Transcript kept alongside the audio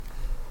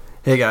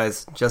Hey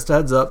guys, just a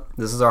heads up,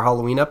 this is our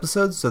Halloween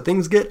episode, so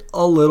things get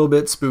a little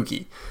bit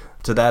spooky.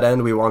 To that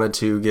end, we wanted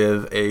to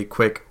give a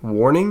quick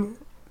warning.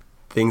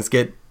 Things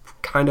get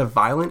kind of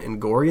violent and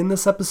gory in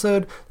this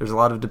episode. There's a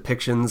lot of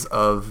depictions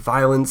of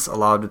violence, a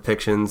lot of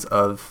depictions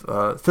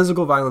of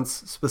physical violence,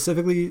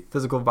 specifically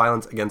physical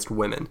violence against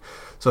women.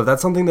 So if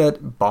that's something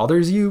that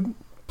bothers you,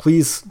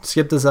 please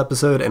skip this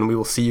episode and we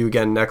will see you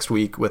again next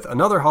week with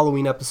another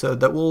Halloween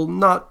episode that will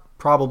not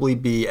probably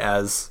be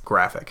as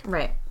graphic.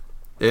 Right.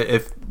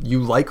 If you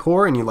like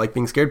horror and you like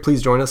being scared,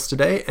 please join us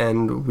today,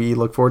 and we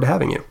look forward to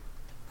having you.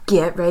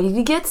 Get ready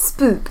to get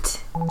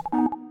spooked.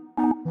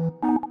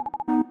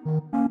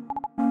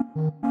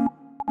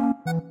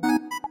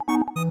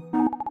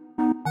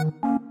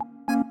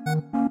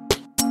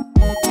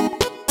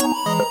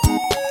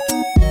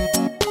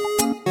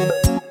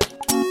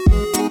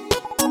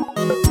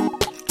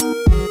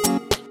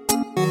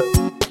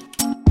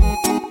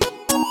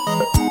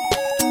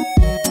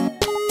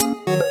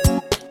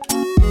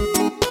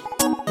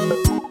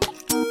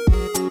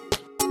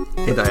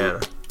 Hey Diana.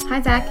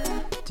 Hi,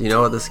 Zach. Do you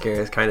know what the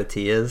scariest kind of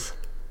tea is?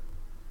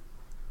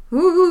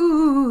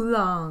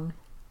 Oolong.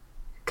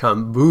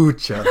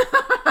 Kombucha.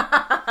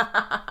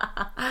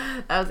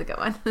 That was a good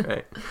one.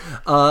 Right.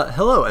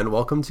 Hello and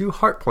welcome to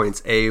Heart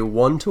Points, a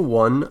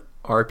 1-to-1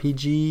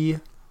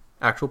 RPG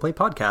actual play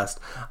podcast.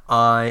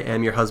 I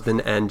am your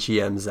husband and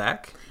GM,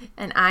 Zach.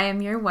 And I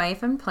am your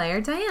wife and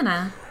player,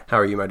 Diana. How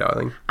are you, my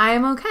darling? I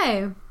am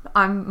okay.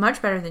 I'm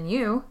much better than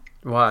you.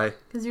 Why?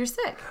 Because you're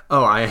sick.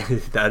 Oh,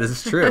 that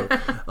is true.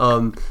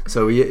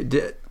 So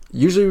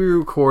usually we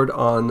record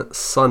on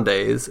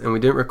Sundays, and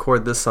we didn't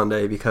record this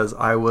Sunday because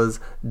I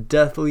was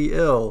deathly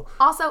ill.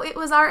 Also, it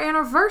was our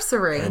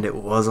anniversary. And it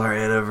was our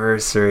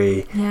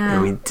anniversary. Yeah.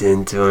 And we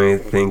didn't do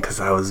anything because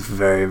I was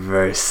very,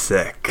 very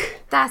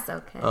sick. That's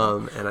okay.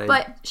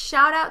 But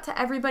shout out to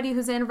everybody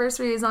whose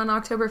anniversary is on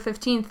October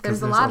 15th.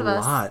 There's a lot of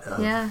us.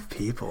 A lot of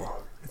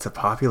people. It's a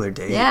popular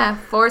date. Yeah,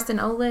 Forrest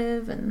and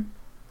Olive and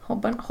whole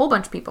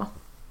bunch of people.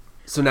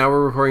 So now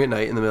we're recording at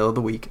night in the middle of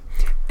the week,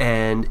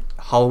 and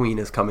Halloween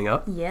is coming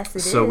up. Yes, it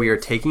is. So we are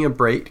taking a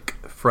break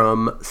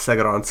from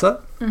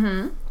Seguranza,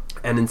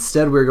 and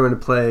instead we're going to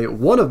play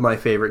one of my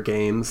favorite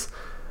games,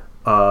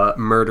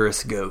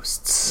 Murderous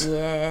Ghosts.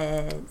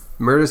 Yes.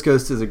 Murderous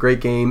Ghosts is a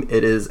great game.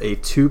 It is a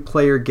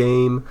 2-player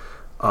game.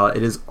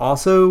 It is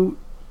also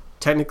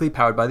technically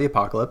powered by the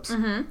Apocalypse,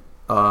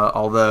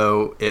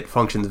 although it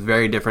functions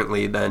very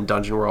differently than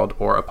Dungeon World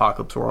or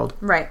Apocalypse World.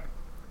 Right.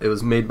 It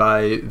was made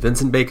by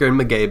Vincent Baker and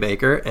Magay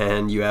Baker,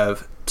 and you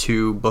have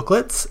 2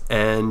 booklets,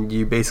 and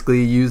you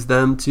basically use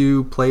them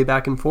to play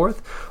back and forth.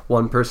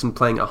 One person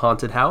playing a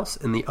haunted house,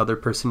 and the other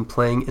person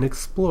playing an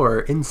explorer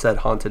in said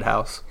haunted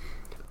house.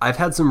 I've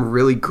had some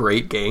really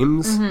great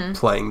games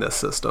playing this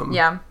system.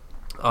 Yeah.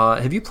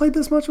 Have you played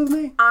this much with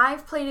me?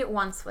 I've played it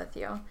once with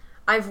you.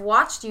 I've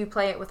watched you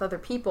play it with other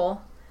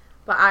people,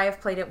 but I have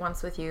played it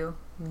once with you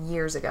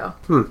years ago.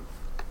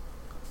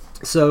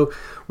 So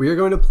we are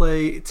going to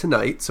play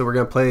tonight. So we're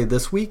going to play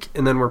this week,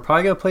 and then we're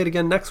probably going to play it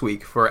again next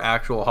week for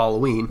actual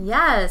Halloween.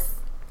 Yes.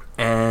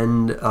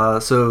 And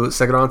so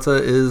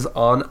Seguranza is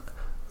on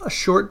a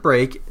short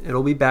break.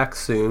 It'll be back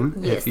soon.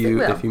 Yes,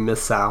 if you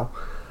miss Sal.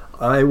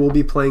 I will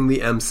be playing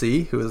the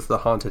MC, who is the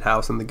haunted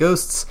house and the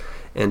ghosts,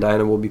 and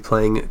Diana will be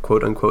playing,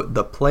 quote unquote,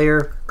 the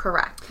player.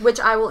 Correct. Which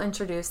I will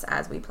introduce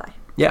as we play.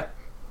 Yeah.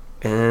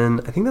 And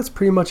I think that's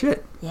pretty much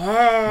it.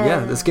 Yeah.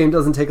 Yeah, this game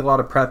doesn't take a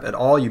lot of prep at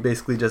all. You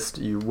basically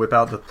you whip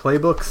out the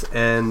playbooks,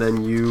 and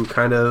then you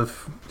kind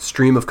of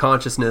stream of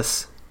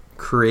consciousness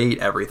create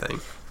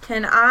everything.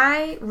 Can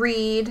I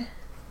read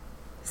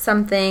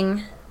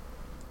something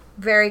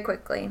very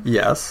quickly?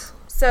 Yes.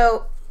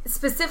 So,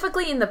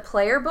 specifically in the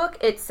player book,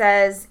 it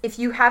says, if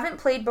you haven't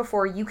played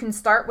before, you can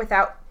start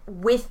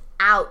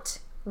without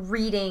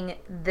reading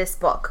this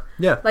book.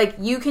 Yeah. Like,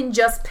 you can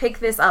just pick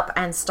this up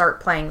and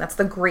start playing. That's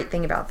the great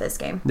thing about this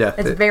game. Yeah.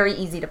 It's very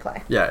easy to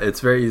play. Yeah,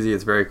 it's very easy.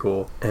 It's very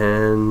cool.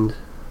 And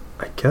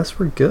I guess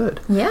we're good.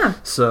 Yeah.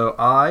 So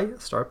I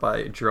start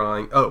by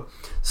drawing... Oh,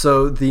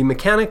 so the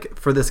mechanic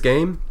for this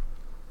game,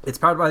 it's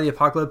powered by the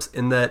Apocalypse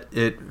in that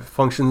it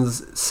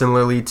functions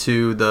similarly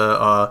to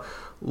the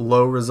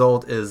low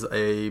result is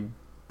a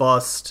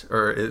bust,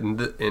 or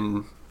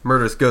in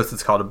Murderous Ghosts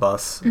it's called a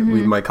bust.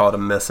 We might call it a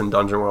miss in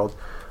Dungeon World.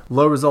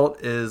 Low result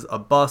is a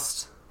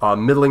bust.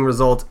 Middling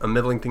result, a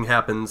middling thing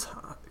happens.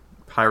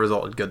 High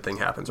result, a good thing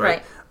happens,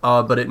 right?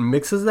 But it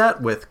mixes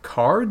that with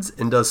cards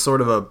and does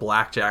sort of a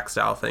blackjack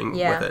style thing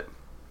with it.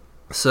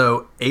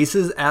 So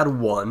aces add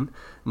 1.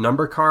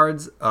 Number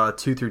cards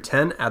 2 through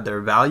 10 add their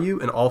value,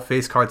 and all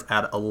face cards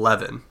add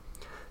 11.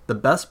 The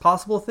best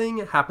possible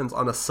thing happens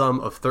on a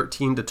sum of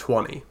 13 to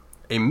 20.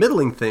 A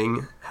middling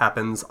thing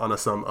happens on a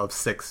sum of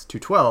 6 to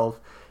 12.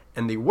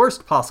 And the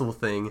worst possible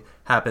thing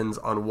happens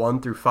on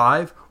 1 through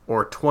 5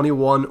 or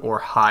 21 or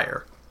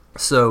higher.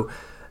 So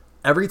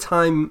every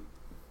time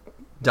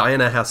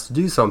Diana has to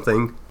do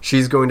something,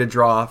 she's going to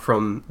draw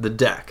from the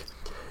deck.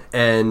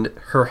 And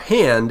her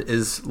hand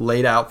is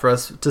laid out for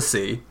us to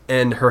see.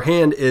 And her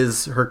hand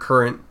is her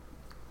current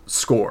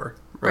score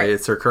right?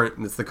 It's the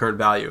current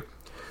value.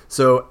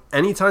 So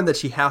anytime that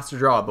she has to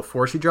draw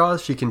before she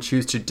draws, she can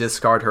choose to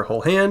discard her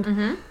whole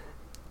hand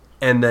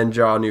and then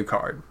draw a new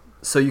card.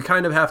 So you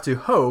kind of have to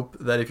hope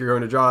that if you're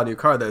going to draw a new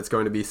card that it's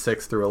going to be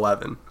 6 through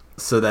 11,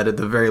 so that at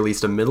the very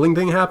least a middling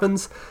thing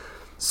happens.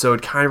 So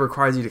it kind of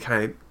requires you to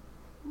kind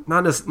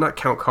of not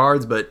count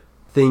cards, but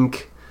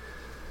think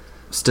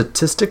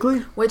statistically.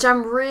 Which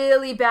I'm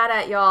really bad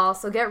at, y'all,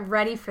 so get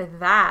ready for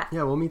that.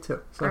 Yeah, well, me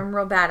too. So. I'm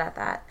real bad at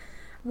that.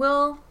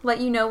 We'll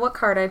let you know what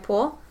card I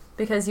pull,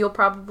 because you'll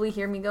probably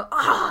hear me go,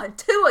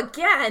 2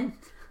 again!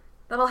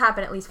 That'll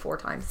happen at least 4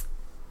 times.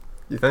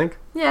 You think?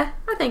 Yeah,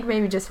 I think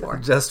maybe just 4.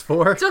 Just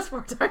 4? Just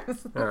 4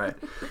 times. All right.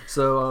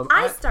 So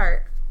I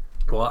start.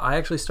 Well, I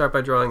actually start by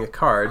drawing a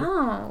card.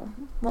 Oh.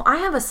 Well, I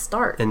have a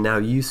start. And now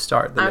you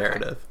start the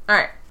narrative. All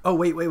right. Oh,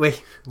 wait.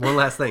 One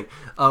last thing.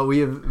 We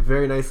have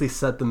very nicely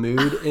set the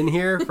mood in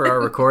here for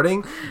our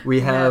recording.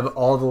 We have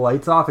all the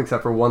lights off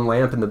except for one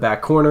lamp in the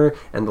back corner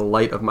and the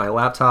light of my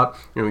laptop.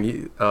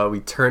 And we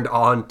turned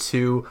on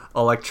 2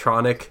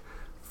 electronic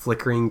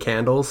flickering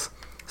candles.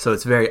 So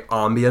it's very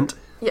ambient.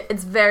 Yeah,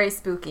 it's very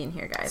spooky in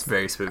here, guys. It's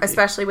very spooky.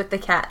 Especially with the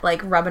cat,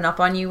 like, rubbing up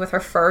on you with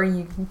her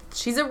fur.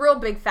 She's a real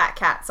big fat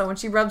cat, so when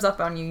she rubs up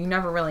on you, you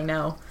never really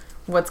know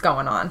what's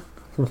going on.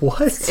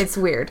 What? It's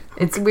weird.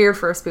 It's weird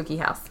for a spooky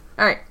house.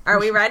 All right, are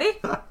we ready?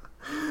 All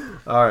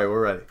right, we're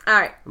ready. All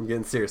right. I'm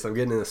getting serious. I'm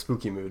getting in a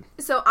spooky mood.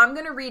 So I'm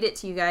going to read it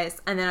to you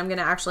guys, and then I'm going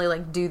to actually,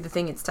 like, do the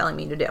thing it's telling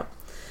me to do.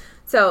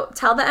 So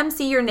tell the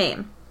MC your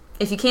name.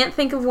 If you can't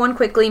think of one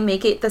quickly,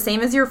 make it the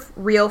same as your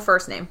real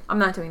first name. I'm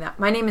not doing that.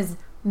 My name is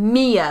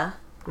Mia.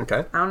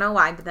 Okay. I don't know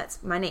why, but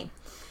that's my name.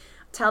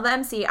 Tell the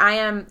MC I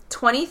am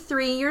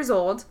 23 years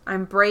old.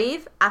 I'm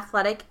brave,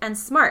 athletic, and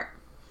smart.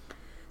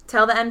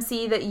 Tell the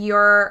MC that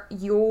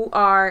you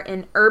are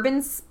an urban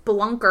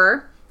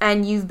spelunker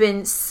and you've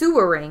been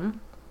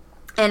sewering.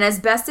 And as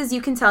best as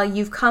you can tell,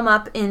 you've come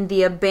up in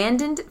the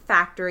abandoned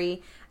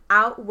factory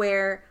out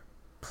where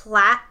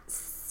Platt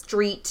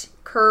Street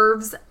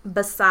curves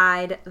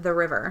beside the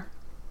river.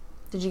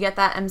 Did you get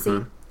that, MC?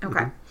 Mm-hmm.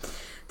 Okay.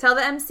 Tell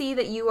the MC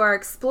that you are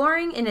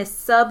exploring in a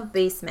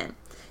sub-basement.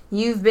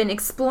 You've been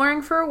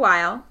exploring for a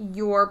while.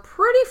 You're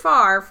pretty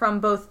far from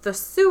both the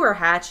sewer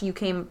hatch you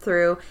came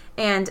through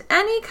and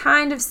any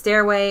kind of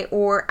stairway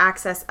or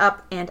access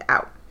up and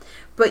out.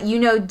 But you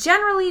know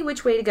generally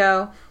which way to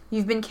go.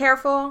 You've been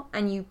careful,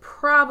 and you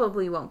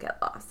probably won't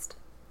get lost.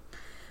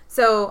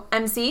 So,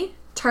 MC,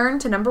 turn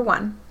to number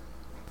 1.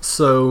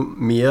 So,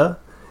 Mia,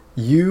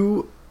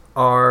 you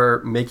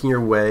are making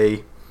your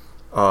way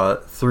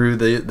through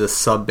the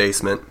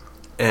sub-basement,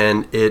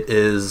 and it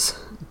is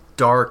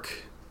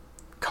dark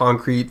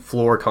concrete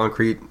floor,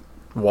 concrete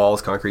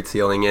walls, concrete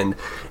ceiling,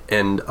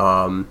 and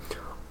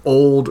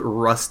old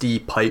rusty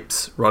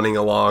pipes running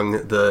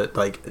along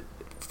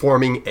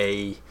forming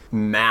a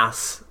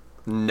mass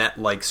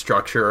net-like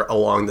structure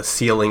along the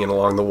ceiling and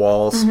along the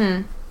walls.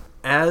 Mm-hmm.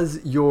 As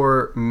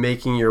you're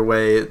making your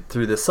way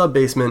through the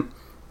sub-basement,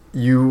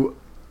 you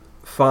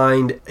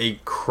find a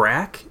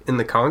crack in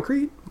the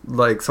concrete.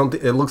 Like something,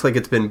 it looks like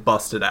it's been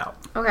busted out.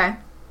 Okay.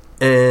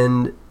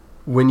 And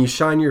when you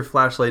shine your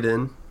flashlight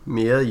in,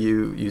 Mia,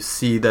 you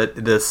see that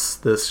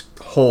this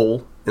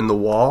hole in the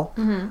wall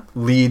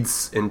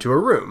leads into a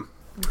room.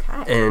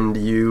 Okay. And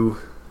you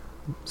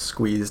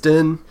squeezed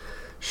in,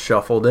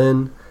 shuffled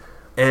in,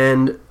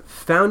 and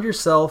found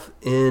yourself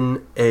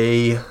in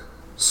a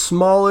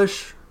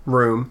smallish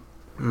room,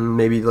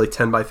 maybe like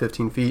 10 by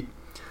 15 feet,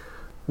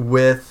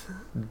 with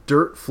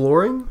dirt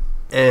flooring,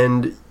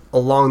 and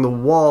along the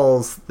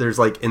walls there's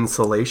like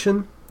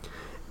insulation,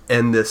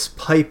 and this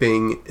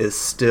piping is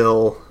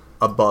still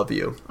above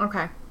you.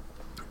 Okay.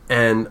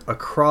 And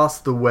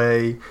across the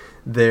way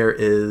there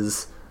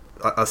is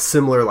a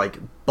similar like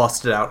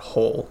busted out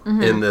hole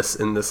in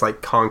this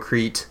like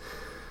concrete.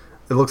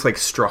 It looks like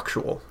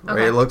structural, right?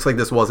 Okay. It looks like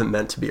this wasn't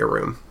meant to be a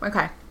room.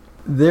 Okay.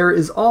 There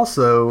is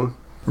also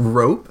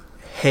rope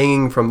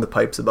hanging from the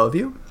pipes above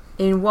you.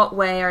 In what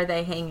way are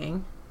they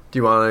hanging? Do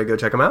you want to go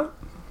check them out?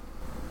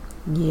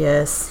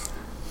 Yes.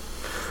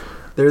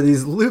 There are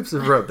these loops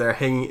of rope that are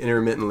hanging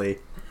intermittently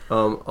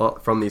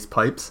from these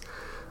pipes,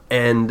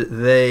 and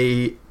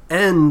they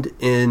end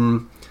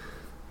in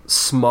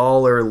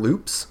smaller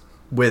loops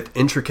with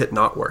intricate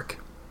knotwork,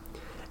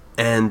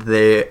 and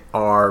they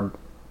are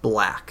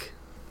black.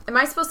 Am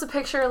I supposed to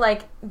picture,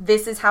 like,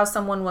 this is how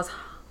someone was,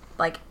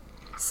 like,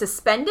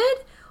 suspended?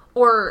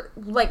 Or,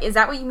 like, is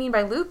that what you mean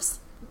by loops?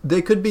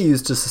 They could be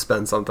used to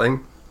suspend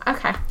something.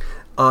 Okay.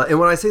 And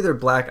when I say they're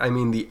black, I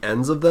mean the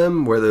ends of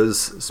them, where those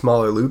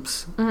smaller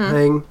loops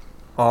hang,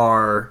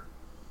 are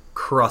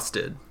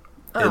crusted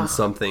in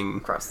something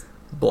Gross.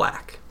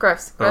 black.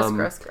 Gross.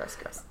 Gross.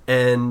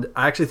 And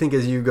I actually think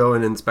as you go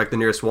and inspect the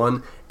nearest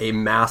one, a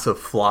mass of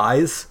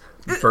flies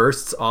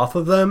bursts off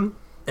of them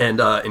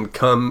and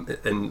come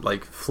and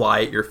like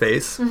fly at your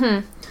face.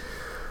 Mm-hmm.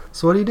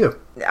 So what do?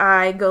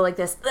 I go like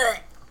this. Ugh.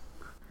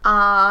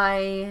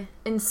 I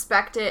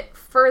inspect it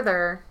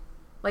further.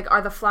 Like,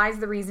 are the flies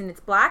the reason it's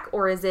black,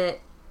 or is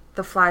it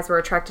the flies were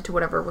attracted to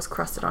whatever was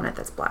crusted on it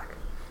that's black?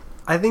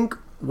 I think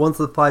once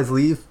the flies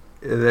leave,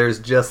 there's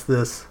just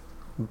this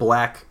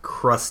black,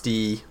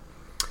 crusty,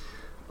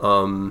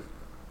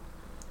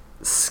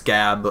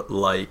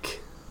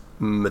 scab-like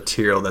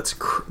material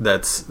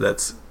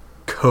that's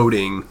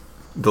coating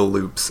the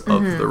loops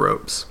of the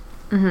ropes.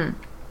 Do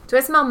I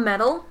smell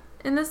metal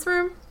in this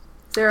room?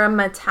 Is there a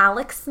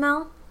metallic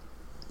smell?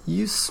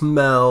 You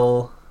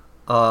smell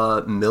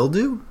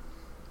mildew.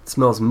 It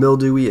smells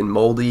mildewy and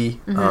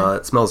moldy.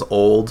 It smells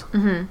old.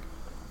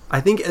 I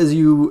think as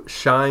you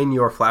shine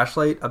your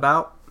flashlight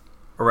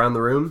around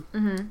the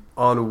room,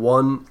 on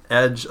one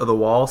edge of the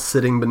wall,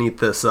 sitting beneath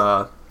this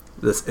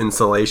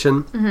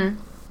insulation,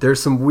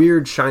 there's some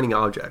weird shining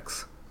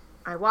objects.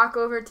 I walk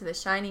over to the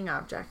shining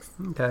objects.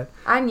 Okay.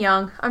 I'm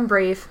young. I'm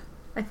brave.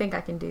 I think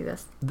I can do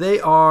this. They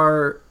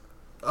are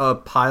a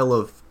pile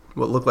of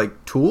what look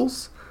like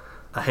tools.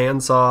 A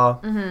handsaw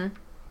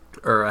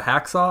or a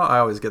hacksaw. I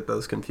always get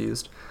those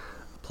confused.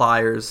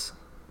 Pliers,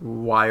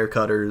 wire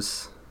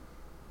cutters.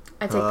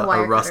 I take the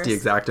wire a rusty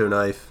cutters. X-Acto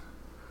knife.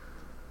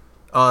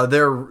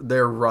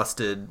 They're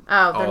rusted.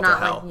 Oh, they're all not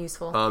to hell. like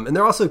useful. And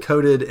they're also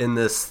coated in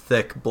this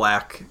thick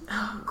black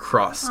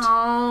crust.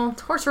 Oh,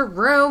 torture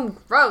room.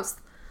 Gross.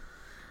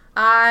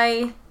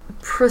 I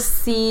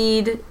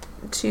proceed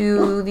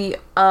to the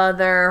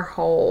other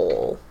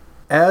hole.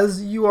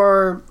 As you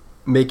are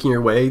making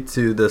your way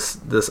to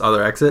this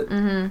other exit,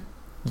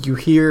 you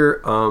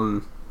hear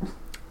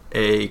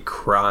a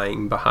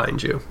crying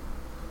behind you.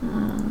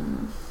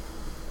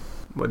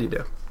 What do you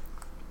do?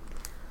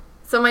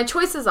 So my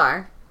choices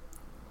are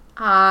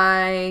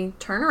I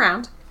turn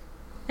around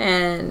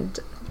and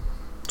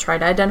try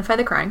to identify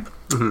the crying,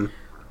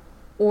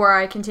 or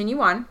I continue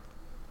on,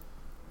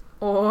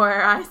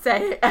 or I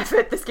say, F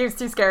it, this game's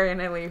too scary,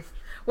 and I leave.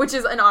 Which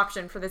is an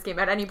option for this game.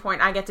 At any point,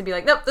 I get to be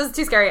like, nope, this is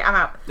too scary, I'm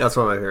out. That's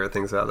one of my favorite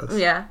things about this.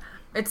 Yeah.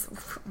 It's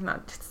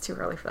too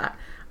early for that.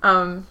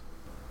 I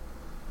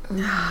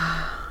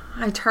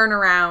turn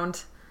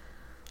around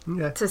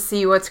to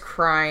see what's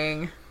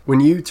crying.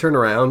 When you turn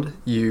around,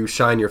 you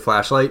shine your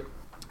flashlight,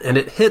 and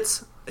it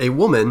hits a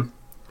woman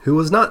who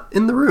was not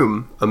in the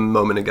room a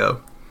moment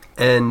ago.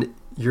 And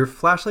your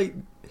flashlight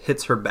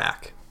hits her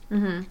back.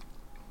 And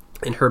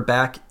her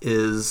back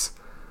is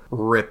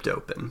ripped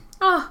open.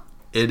 Oh.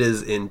 It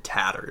is in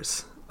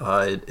tatters.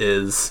 It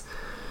is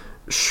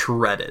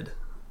shredded.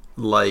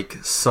 Like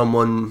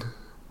someone...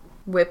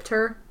 Whipped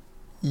her?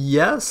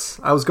 Yes.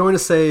 I was going to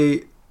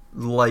say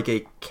like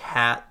a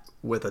cat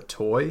with a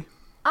toy.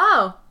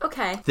 Oh,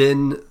 okay.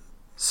 Thin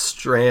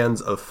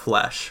strands of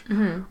flesh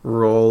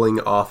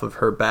rolling off of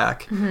her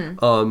back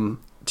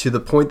to the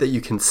point that you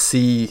can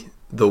see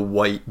the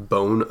white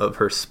bone of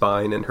her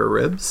spine and her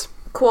ribs.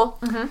 Cool.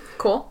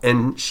 Cool.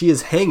 And she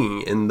is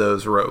hanging in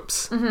those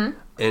ropes.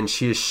 And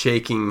she is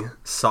shaking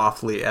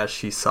softly as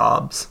she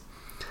sobs.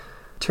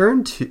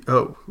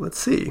 Let's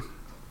see.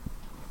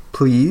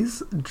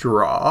 Please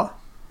draw.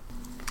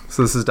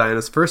 So this is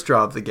Diana's first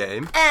draw of the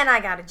game. And I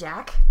got a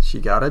jack.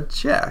 She got a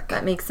jack.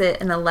 That makes it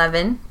an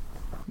 11.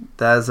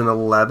 That is an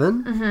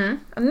 11.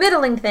 A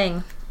middling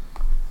thing.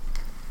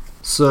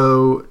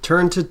 So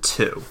turn to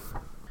 2.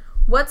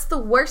 What's the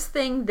worst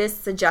thing this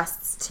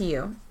suggests to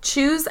you?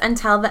 Choose and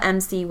tell the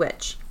MC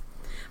which.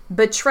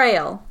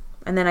 Betrayal.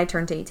 And then I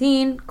turn to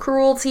 18.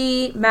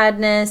 Cruelty,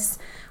 madness,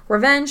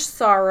 revenge,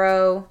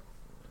 sorrow,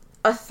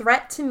 a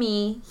threat to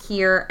me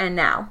here and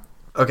now.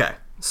 Okay,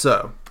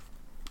 so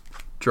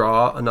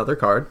draw another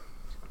card.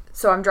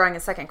 So I'm drawing a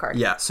second card.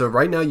 Yeah, so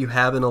right now you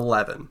have an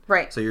 11.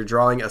 Right. So you're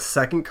drawing a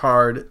second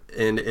card,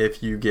 and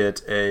if you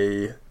get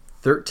a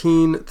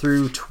 13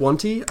 through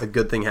 20, a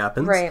good thing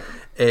happens. Right.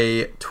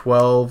 A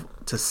 12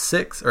 to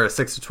 6, or a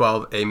 6 to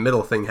 12, a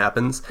middle thing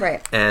happens.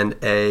 Right. And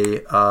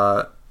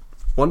a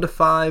 1 to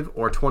 5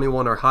 or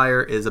 21 or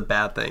higher is a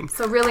bad thing.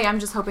 So really, I'm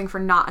just hoping for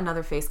not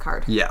another face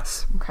card.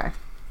 Yes. Okay.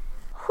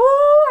 Whoo,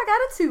 I got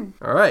a 2.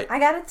 All right. I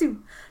got a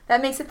 2.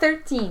 That makes it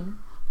 13.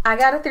 I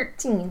got a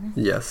 13.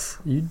 Yes,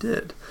 you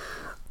did.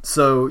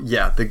 So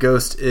yeah, the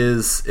ghost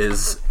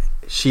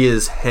she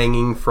is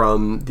hanging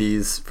from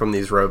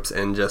these ropes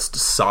and just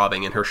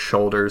sobbing, and her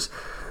shoulders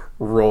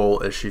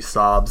roll as she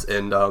sobs,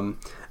 and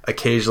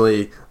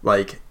occasionally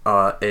like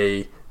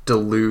a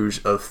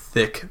deluge of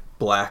thick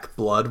black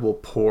blood will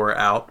pour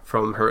out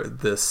from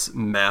this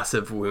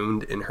massive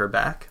wound in her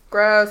back.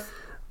 Gross.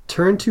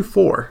 Turn to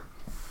 4.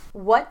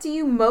 What do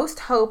you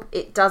most hope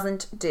it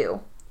doesn't do?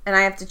 And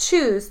I have to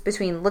choose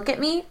between look at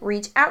me,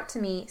 reach out to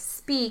me,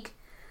 speak,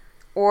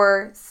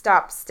 or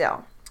stop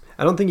still.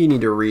 I don't think you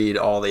need to read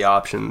all the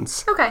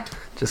options. Okay.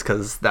 Just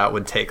because that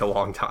would take a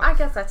long time. I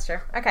guess that's true.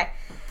 Okay.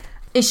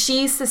 Is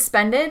she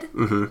suspended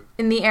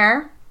in the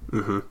air?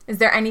 Is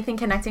there anything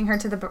connecting her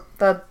to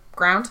the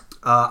ground?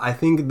 I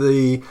think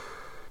the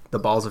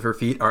balls of her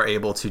feet are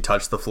able to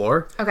touch the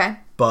floor. Okay.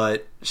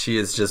 But she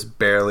is just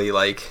barely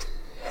like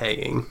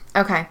hanging.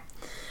 Okay.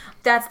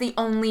 That's the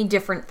only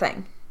different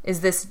thing.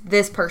 Is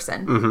this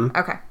person?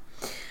 Okay.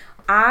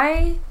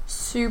 I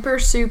super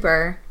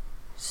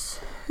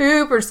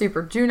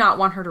do not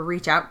want her to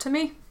reach out to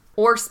me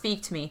or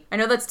speak to me. I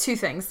know that's two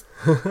things.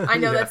 I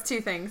know that's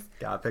two things.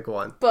 Gotta pick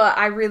one. But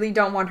I really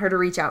don't want her to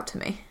reach out to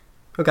me.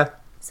 Okay.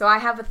 So I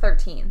have a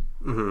 13.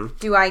 Mm-hmm.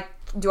 Do I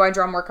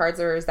draw more cards,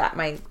 or is that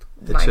my...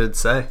 It should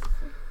say.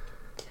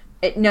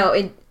 It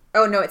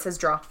says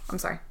draw. I'm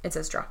sorry. It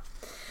says draw.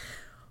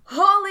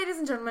 Oh, ladies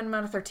and gentlemen, I'm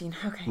out of 13.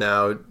 Okay.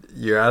 Now,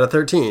 you're out of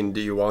 13.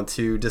 Do you want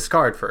to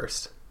discard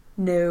first?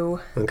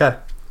 No. Okay.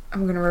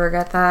 I'm going to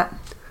regret that.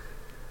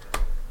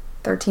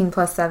 13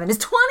 plus 7 is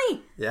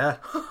 20! Yeah.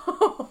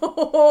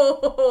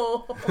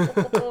 Oh,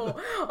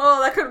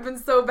 that could have been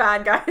so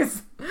bad,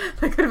 guys.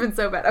 That could have been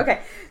so bad. Okay,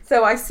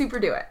 so I super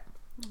do it.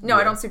 No,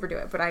 I don't super do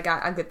it, but I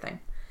got a good thing.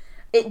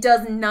 It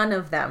does none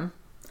of them.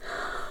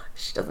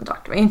 She doesn't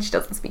talk to me. She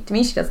doesn't speak to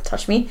me. She doesn't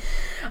touch me.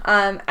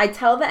 I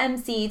tell the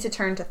MC to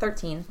turn to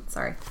 13.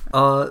 Sorry.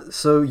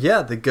 So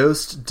yeah, the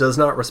ghost does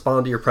not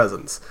respond to your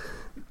presence.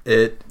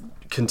 It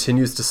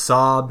continues to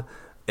sob,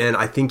 and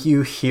I think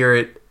you hear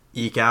it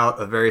eke out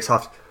a very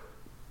soft,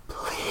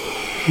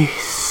 please.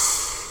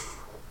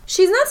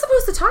 She's not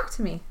supposed to talk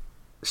to me.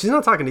 She's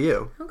not talking to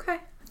you. Okay.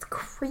 It's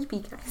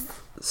creepy, guys.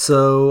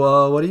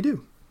 So, what do you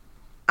do?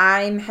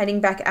 I'm heading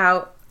back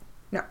out.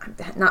 No,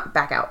 not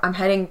back out. I'm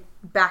heading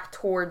back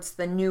towards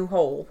the new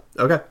hole.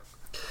 Okay.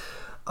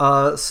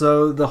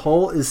 So the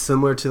hole is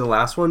similar to the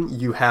last one.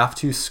 You have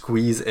to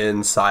squeeze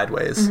in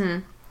sideways.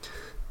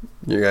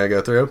 Mm-hmm. You're going to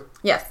go through?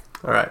 Yes.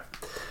 All right.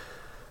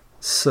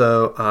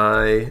 So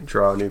I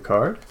draw a new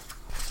card.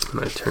 And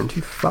I turn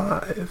to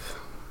 5.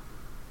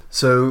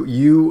 So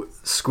you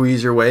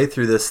squeeze your way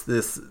through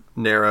this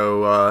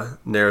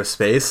narrow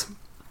space.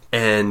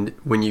 And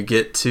when you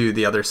get to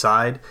the other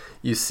side,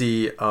 you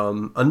see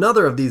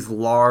another of these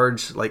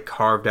large, like,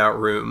 carved out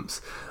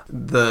rooms.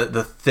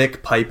 The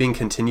thick piping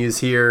continues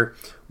here.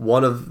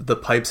 One of the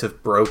pipes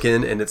have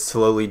broken, and it's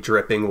slowly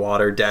dripping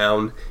water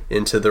down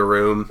into the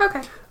room.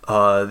 Okay.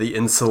 The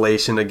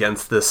insulation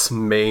against this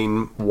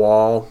main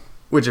wall,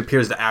 which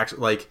appears to act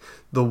like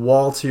the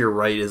wall to your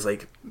right is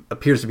like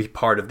appears to be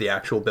part of the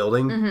actual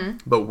building,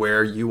 but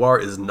where you are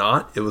is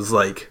not. It was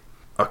like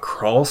a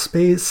crawl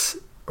space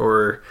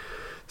or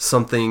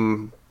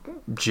something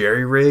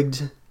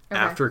jerry-rigged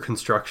after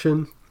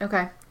construction.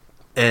 Okay.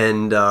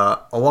 And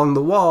along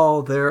the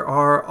wall, there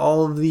are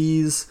all of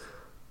these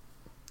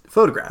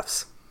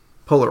photographs,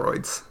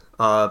 Polaroids,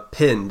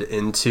 pinned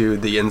into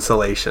the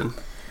insulation.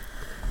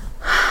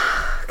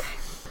 Okay.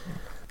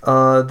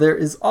 There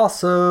is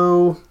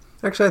also...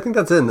 Actually, I think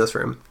that's it in this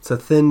room. It's a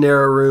thin,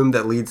 narrow room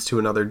that leads to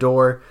another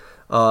door,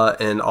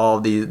 and all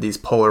of these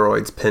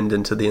Polaroids pinned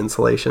into the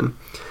insulation.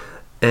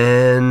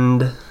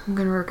 And... I'm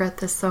going to regret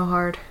this so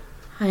hard.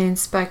 I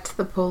inspect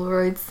the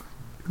Polaroids.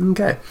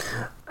 Okay.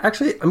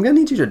 Actually, I'm going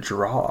to need you to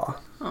draw.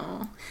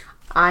 Oh.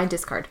 I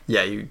discard.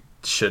 Yeah, you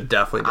should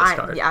definitely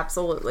discard. Yeah,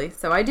 absolutely.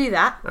 So I do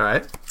that. All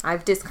right.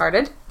 I've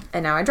discarded,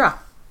 and now I draw.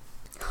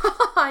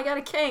 I got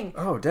a king.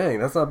 Oh, dang,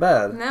 that's not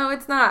bad. No,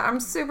 it's not.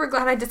 I'm super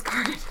glad I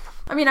discarded.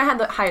 I mean, I had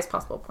the highest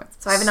possible points,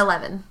 so I have an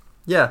 11.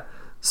 Yeah.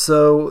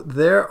 So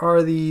there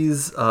are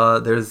these,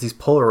 there's these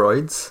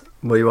Polaroids.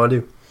 What do you want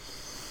to do?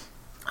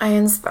 I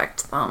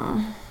inspect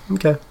them.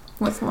 Okay.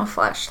 With my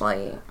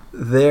flashlight.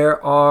 There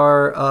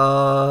are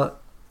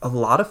a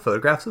lot of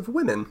photographs of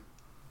women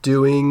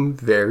doing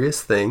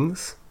various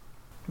things.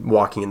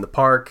 Walking in the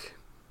park,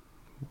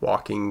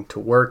 walking to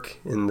work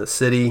in the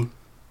city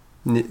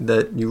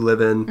that you live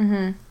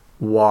in,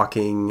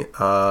 walking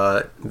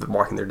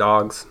their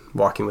dogs,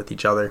 walking with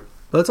each other.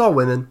 But it's all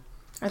women.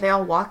 Are they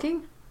all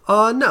walking?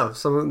 No.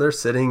 Some of them, they're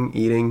sitting,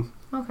 eating,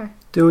 Okay.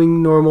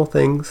 doing normal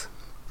things.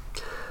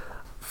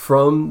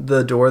 From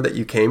the door that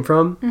you came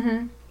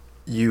from,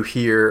 you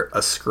hear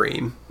a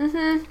scream.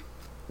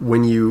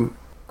 When you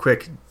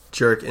quick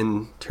jerk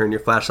and turn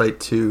your flashlight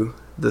to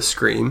the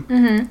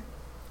scream,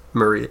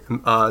 Mia,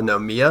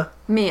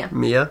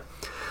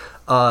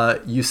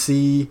 you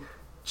see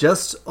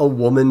just a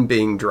woman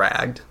being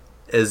dragged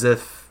as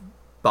if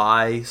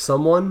by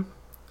someone.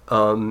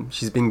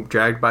 She's being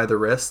dragged by the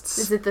wrists.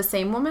 Is it the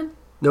same woman?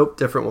 Nope,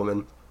 different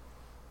woman.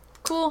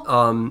 Cool.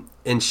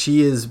 And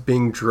she is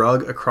being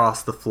dragged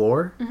across the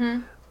floor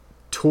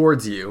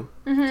towards you,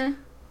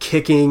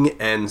 kicking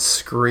and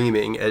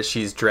screaming as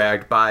she's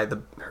dragged by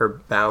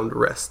her bound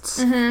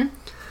wrists.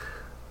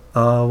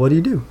 What do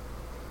you do?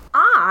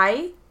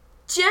 I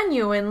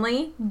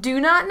genuinely do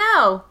not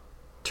know.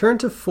 Turn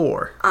to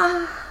 4.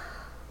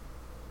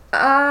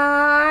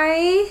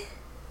 I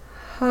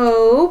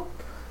hope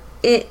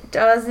it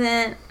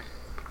doesn't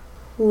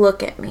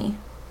look at me.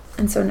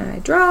 And so now I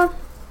draw.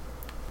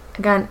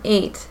 I got an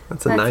 8.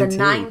 That's a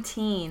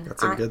 19.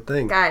 That's a good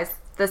thing. Guys,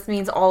 this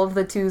means all of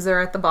the 2s are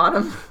at the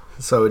bottom.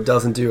 So it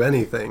doesn't do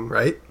anything,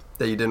 right?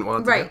 That you didn't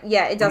want it to Right, do?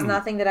 yeah, it does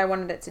nothing that I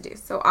wanted it to do.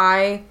 So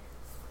I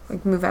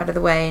move out of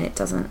the way and it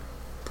doesn't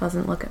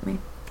look at me.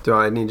 Do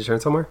I need to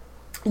turn somewhere?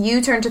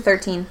 You turn to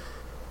 13.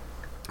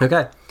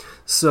 Okay.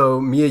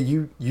 So, Mia,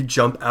 you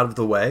jump out of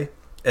the way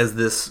as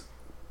this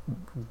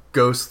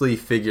ghostly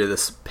figure,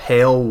 this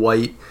pale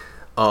white,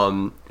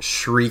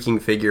 shrieking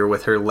figure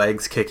with her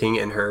legs kicking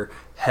and her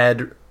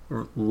head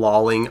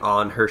lolling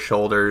on her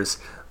shoulders,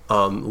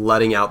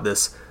 letting out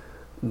this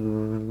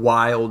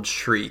wild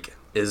shriek,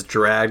 is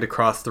dragged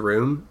across the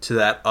room to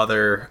that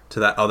other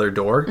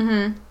door,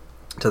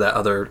 to that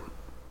other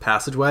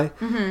passageway.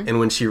 And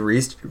when she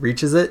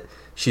reaches it,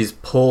 she's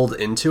pulled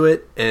into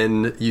it,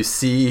 and you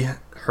see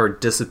her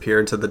disappear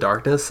into the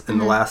darkness, and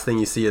the last thing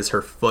you see is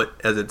her foot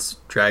as it's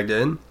dragged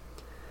in.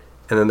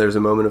 And then there's a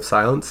moment of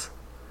silence,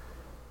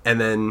 and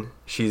then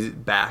she's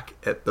back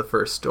at the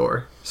first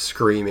door,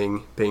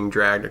 screaming, being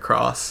dragged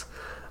across.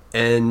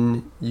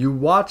 And you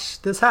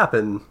watch this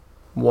happen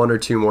 1 or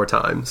 2 more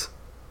times.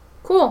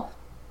 Cool.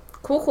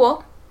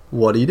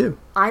 What do you do?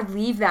 I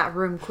leave that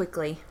room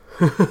quickly.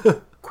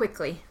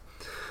 Quickly.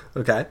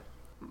 Okay.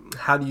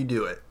 How do you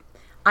do it?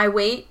 I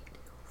wait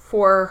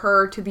for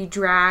her to be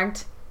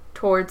dragged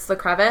towards the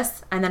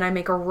crevice, and then I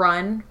make a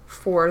run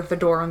for the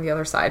door on the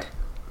other side.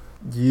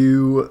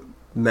 You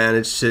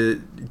manage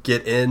to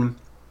get in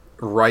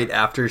right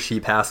after she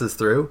passes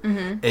through,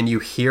 and you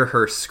hear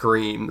her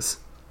screams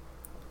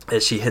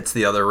as she hits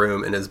the other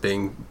room and is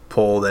being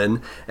pulled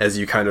in as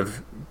you kind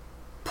of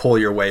pull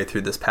your way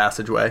through this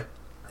passageway.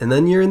 And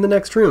then you're in the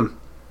next room.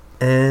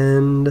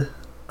 And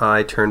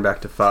I turn back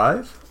to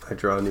 5. I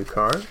draw a new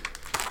card.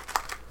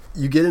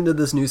 You get into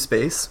this new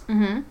space,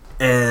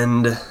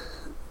 and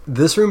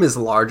this room is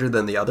larger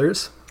than the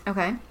others.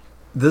 Okay.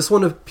 This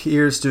one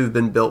appears to have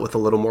been built with a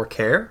little more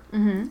care.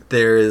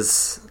 There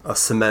is a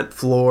cement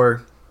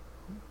floor.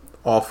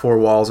 All 4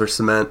 walls are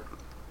cement.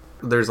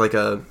 There's like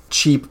a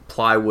cheap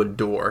plywood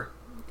door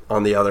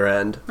on the other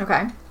end.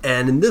 Okay.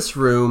 And in this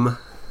room,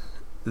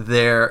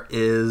 there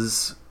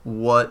is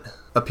what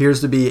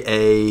appears to be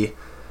a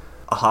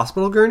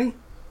hospital gurney,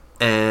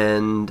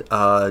 and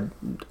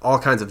all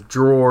kinds of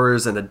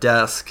drawers and a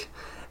desk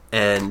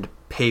and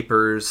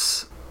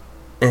papers.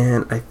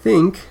 And I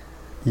think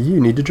you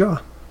need to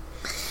draw.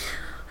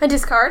 I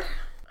discard,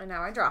 and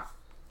now I draw.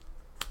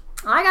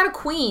 I got a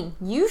queen.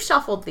 You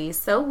shuffled these.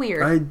 So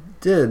weird. I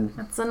did.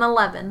 That's an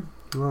 11.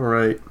 All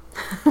right.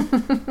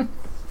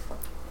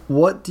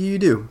 What do you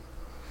do?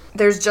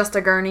 There's just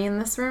a gurney in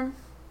this room?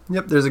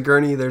 Yep, there's a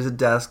gurney, there's a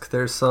desk,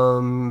 there's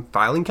some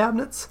filing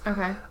cabinets,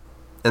 Okay.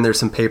 and there's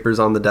some papers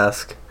on the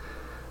desk.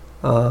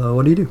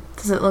 What do you do?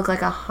 Does it look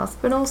like a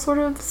hospital sort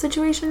of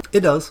situation? It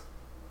does.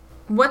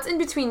 What's in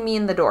between me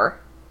and the door?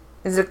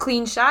 Is it a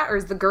clean shot, or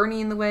is the gurney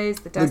in the way?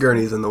 Is the desk? The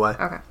gurney's in the way.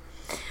 Okay.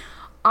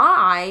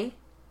 I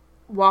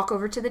walk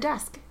over to the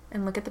desk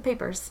and look at the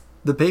papers.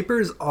 The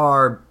papers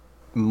are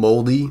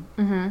moldy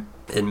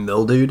and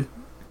mildewed,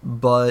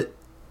 but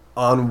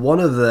on one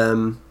of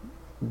them,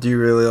 do you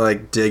really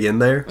dig in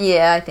there?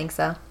 Yeah, I think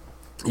so.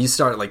 You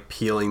start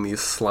peeling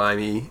these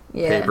slimy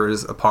Yeah.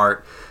 papers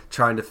apart,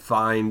 trying to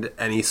find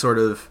any sort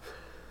of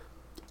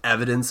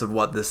evidence of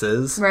what this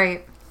is.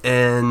 Right.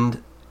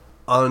 And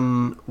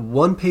on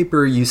one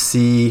paper, you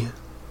see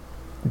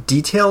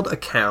detailed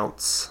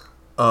accounts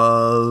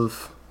that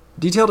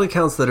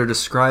are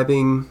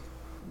describing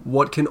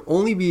what can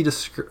only be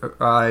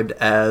described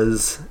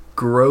as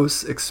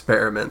gross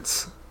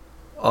experiments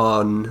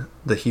on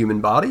the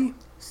human body.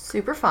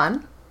 Super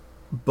fun.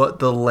 But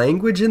the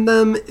language in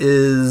them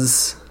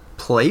is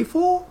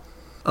playful.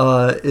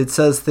 It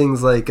says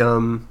things like,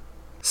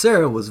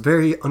 Sarah was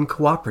very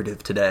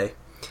uncooperative today.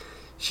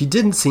 She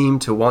didn't seem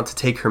to want to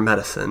take her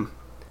medicine.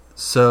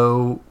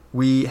 So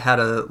we had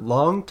a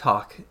long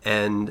talk,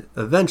 and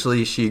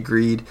eventually she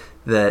agreed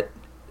that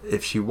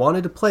if she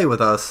wanted to play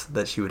with us,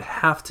 that she would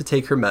have to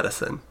take her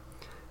medicine.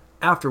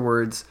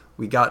 Afterwards,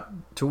 we got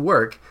to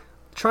work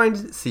trying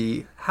to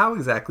see how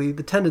exactly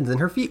the tendons in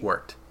her feet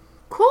worked.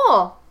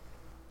 Cool.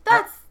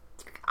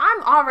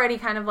 I'm already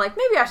kind of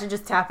maybe I should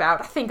just tap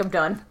out. I think I'm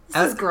done.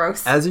 This is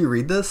gross. As you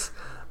read this,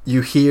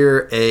 you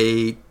hear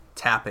a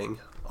tapping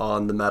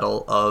on the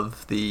metal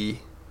of the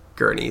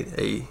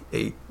gurney,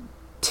 a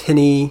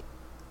tinny,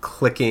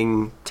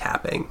 clicking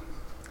tapping.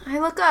 I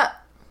look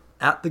up.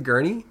 At the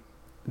gurney,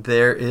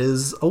 there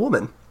is a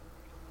woman,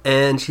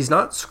 and she's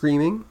not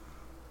screaming.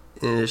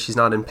 She's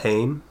not in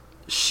pain.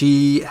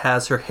 She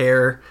has her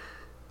hair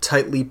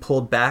tightly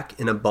pulled back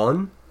in a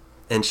bun,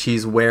 and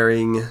she's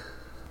wearing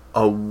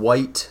a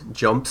white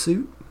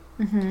jumpsuit,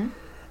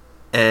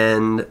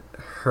 and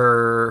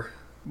her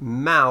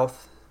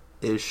mouth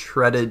is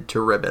shredded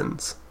to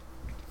ribbons.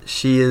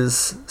 She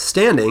is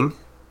standing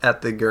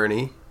at the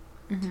gurney,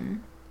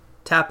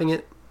 tapping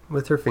it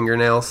with her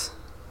fingernails.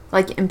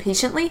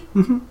 Impatiently?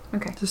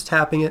 Okay. Just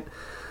tapping it.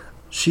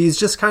 She's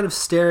just kind of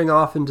staring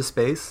off into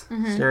space,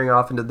 staring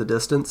off into the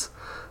distance.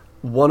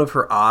 One of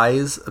her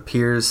eyes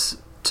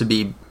appears to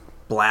be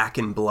black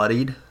and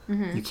bloodied.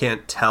 You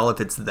can't tell if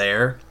it's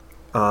there.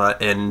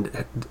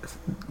 And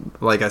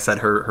like I said,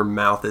 her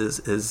mouth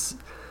is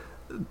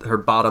her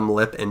bottom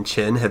lip and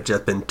chin have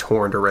just been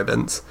torn to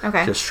ribbons.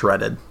 Okay. Just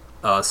shredded.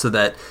 So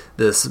that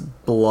this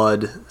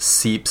blood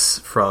seeps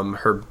from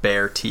her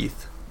bare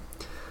teeth,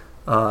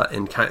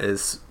 and kind of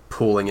is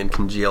pooling and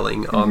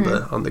congealing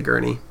on the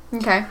gurney.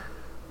 Okay.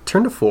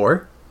 Turn to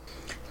 4.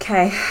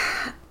 Okay.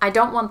 I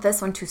don't want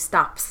this one to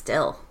stop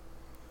still.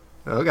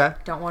 Okay.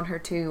 Don't want her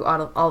to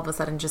all of a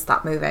sudden just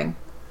stop moving.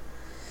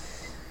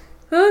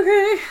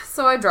 Okay,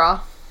 so I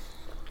draw.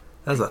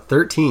 That's a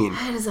 13.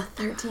 That is a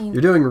 13.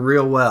 You're doing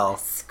real well.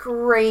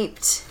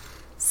 Scraped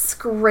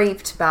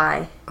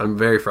by. I'm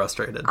very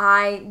frustrated.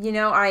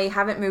 I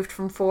haven't moved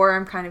from 4.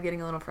 I'm kind of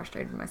getting a little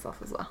frustrated with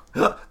myself as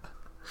well.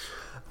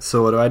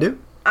 So what do?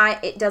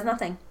 It does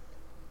nothing.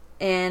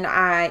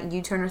 And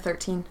you turn a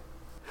 13.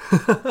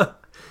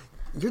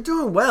 You're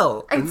doing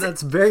well, and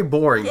that's very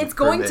boring. It's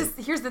going to.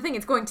 Here's the thing.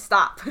 It's going to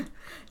stop.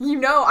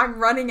 I'm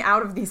running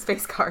out of these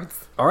face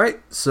cards. All right.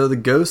 So the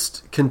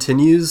ghost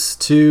continues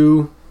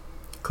to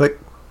click,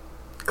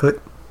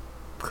 click,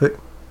 click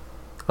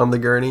on the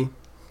gurney,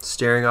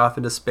 staring off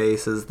into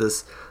space as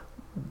this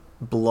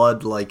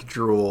blood-like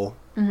drool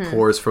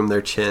pours from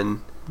their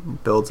chin,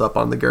 builds up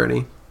on the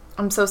gurney.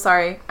 I'm so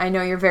sorry. I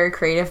know you're very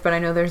creative, but I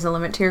know there's a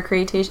limit to your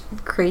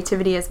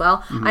creativity as well.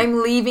 Mm-hmm.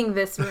 I'm leaving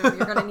this room.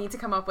 You're going to need to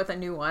come up with a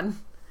new one.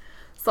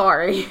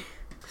 Sorry.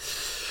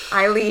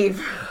 I leave.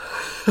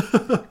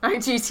 I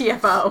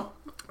GTFO. All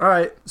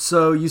right.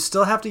 So you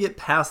still have to get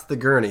past the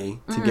gurney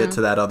to get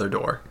to that other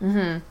door.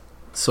 Mm-hmm.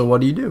 So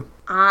what do?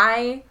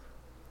 I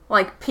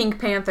like Pink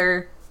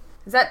Panther.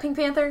 Is that Pink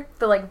Panther?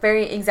 The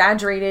very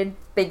exaggerated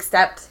big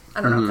steps.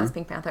 I don't know if that's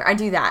Pink Panther. I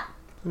do that.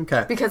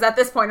 Okay. Because at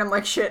this point, I'm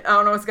like, shit, I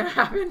don't know what's going to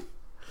happen.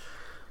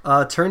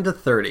 Turn to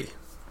 30.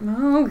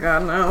 Oh,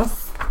 God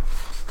knows.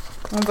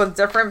 It's a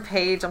different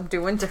page. I'm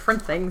doing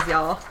different things,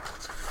 y'all.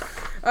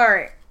 All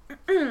right.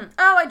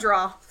 I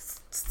draw.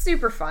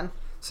 Super fun.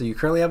 So you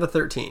currently have a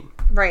 13.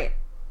 Right.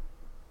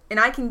 And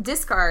I can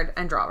discard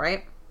and draw,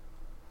 right?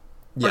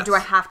 Yes. Or do I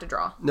have to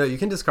draw? No, you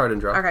can discard and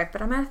draw. Okay,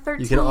 but I'm at a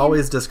 13. You can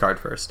always discard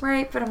first.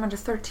 Right, but I'm at a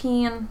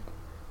 13.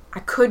 I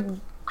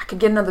could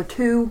get another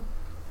 2.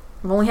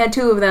 I've only had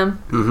 2 of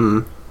them. Mm-hmm.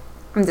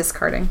 I'm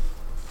discarding.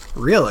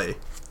 Really?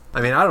 I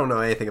mean, I don't know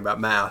anything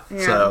about math,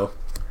 so...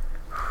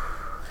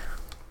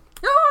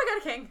 Oh, I got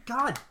a king.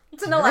 God,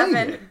 it's an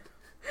 11.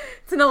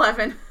 It's an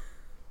 11.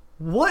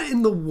 What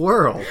in the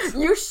world?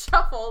 You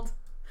shuffled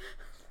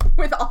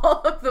with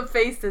all of the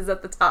faces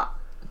at the top.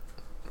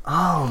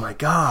 Oh my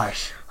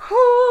gosh.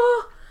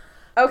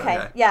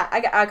 Okay.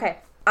 Yeah, okay.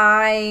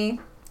 I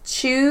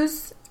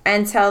choose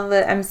and tell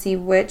the MC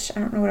which...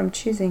 I don't know what I'm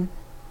choosing.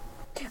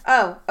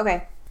 Oh,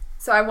 okay.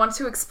 So I want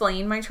to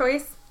explain my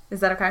choice. Is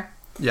that okay?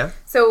 Yeah.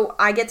 So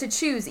I get to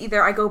choose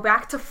either I go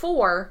back to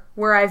 4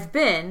 where I've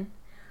been,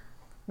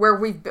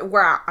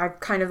 where I've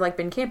kind of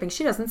been camping.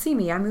 She doesn't see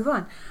me. I move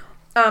on.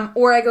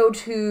 Or I go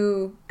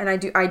to and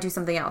I do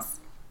something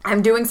else.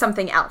 I'm doing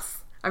something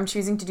else. I'm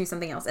choosing to do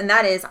something else, and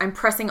that is I'm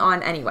pressing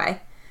on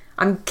anyway.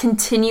 I'm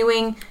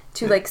continuing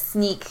to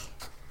sneak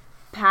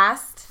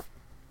past,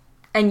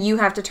 and you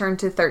have to turn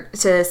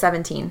to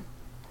 17.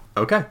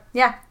 Okay.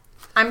 Yeah.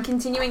 I'm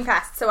continuing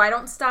past, so I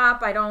don't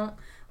stop. I don't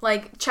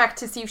check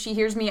to see if she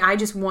hears me. I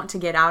just want to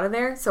get out of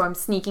there, so I'm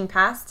sneaking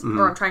past,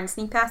 or I'm trying to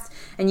sneak past,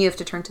 and you have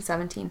to turn to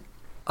 17.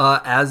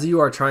 As you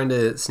are trying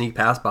to sneak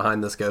past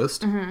behind this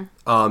ghost,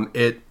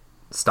 it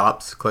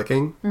stops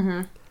clicking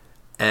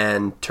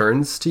and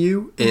turns to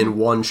you in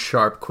one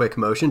sharp, quick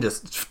motion,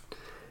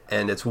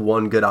 and its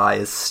one good eye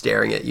is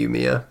staring at you,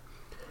 Mia.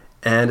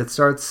 And it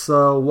starts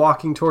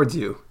walking towards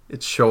you,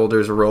 its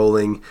shoulders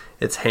rolling,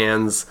 its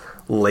hands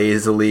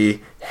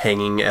lazily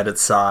hanging at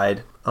its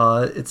side.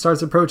 It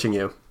starts approaching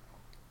you.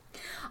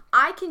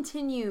 I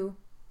continue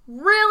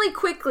really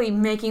quickly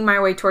making my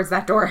way towards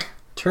that door.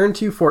 Turn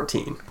to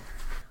 14.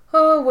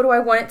 Oh, what do I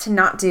want it to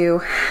not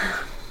do?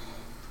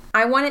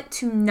 I want it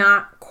to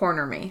not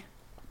corner me.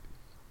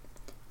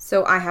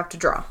 So I have to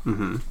draw.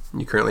 Mm-hmm.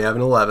 You currently have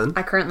an 11.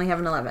 I currently have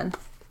an 11.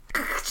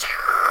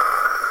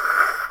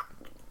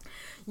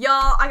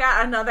 Y'all, I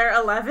got another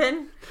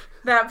 11.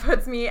 That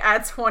puts me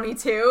at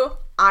 22.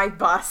 I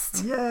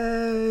bust.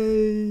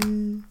 Yay!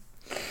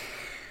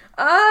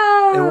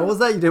 Oh. And what was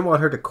that? You didn't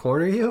want her to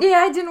corner you? Yeah,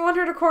 I didn't want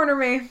her to corner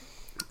me.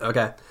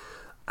 Okay.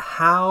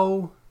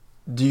 How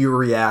do you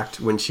react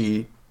when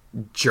she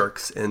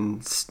jerks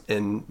and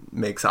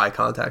makes eye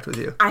contact with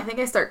you? I think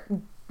I start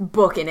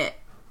booking it.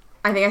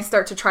 I think I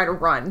start to try to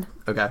run.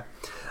 Okay.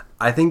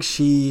 I think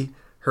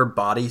her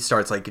body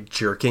starts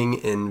jerking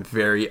in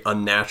very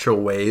unnatural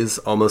ways,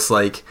 almost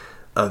like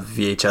a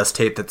VHS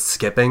tape that's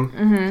skipping.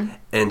 Mm-hmm.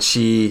 And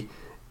she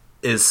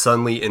is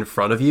suddenly in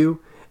front of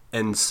you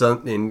and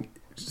suddenly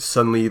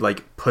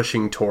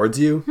pushing towards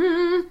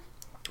you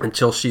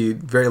until she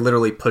very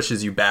literally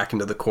pushes you back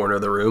into the corner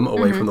of the room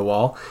away from the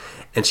wall,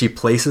 and she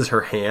places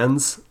her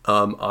hands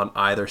on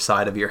either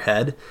side of your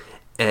head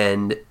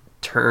and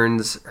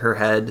turns her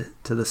head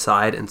to the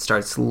side and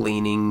starts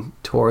leaning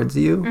towards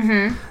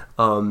you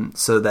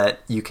so that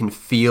you can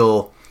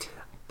feel,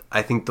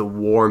 I think, the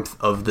warmth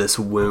of this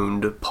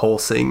wound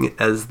pulsing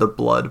as the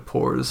blood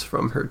pours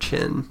from her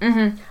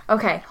chin.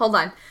 Okay, hold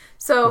on.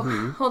 So,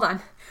 hold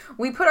on.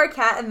 We put our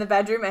cat in the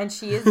bedroom, and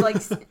she is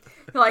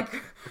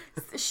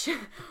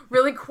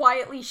really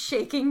quietly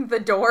shaking the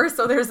door.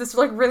 So there's this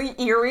really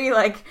eerie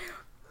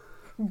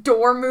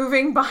door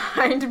moving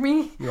behind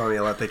me. You want me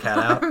to let the cat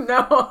out?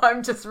 No,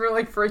 I'm just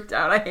really freaked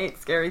out. I hate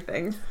scary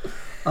things.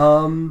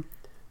 Turn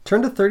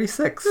to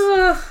 36.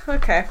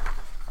 Okay.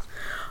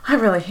 I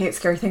really hate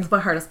scary things. My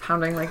heart is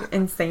pounding like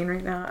insane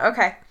right now.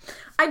 Okay.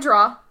 I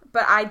draw,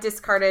 but I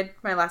discarded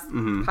my last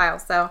pile.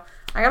 So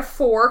I got a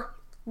 4.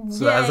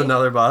 So that's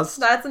another bust.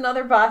 That's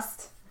another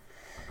bust.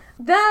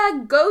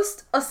 The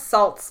ghost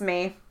assaults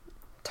me.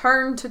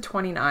 Turn to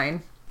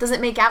 29. Does it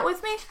make out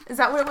with me? Is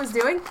that what it was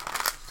doing?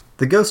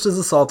 The ghost is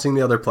assaulting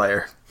the other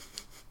player.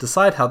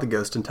 Decide how the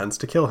ghost intends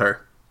to kill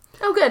her.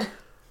 Oh, good.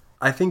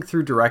 I think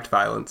through direct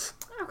violence.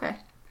 Okay.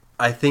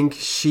 I think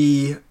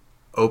she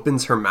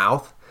opens her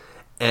mouth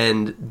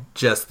and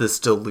just this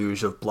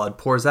deluge of blood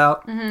pours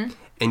out. Mm-hmm.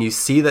 And you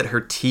see that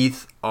her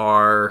teeth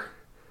are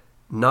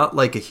not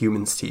like a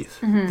human's teeth.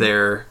 Mm-hmm.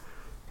 They're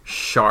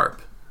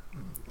sharp.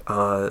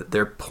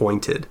 They're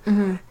pointed.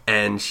 Mm-hmm.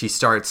 And she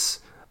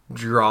starts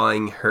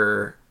drawing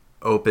her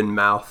open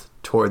mouth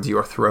towards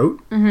your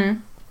throat.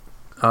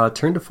 Mm-hmm.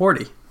 Turn to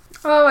 40.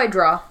 Oh, I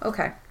draw.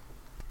 Okay.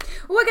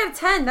 Oh, I got a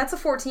 10. That's a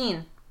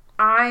 14.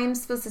 I'm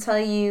supposed to tell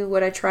you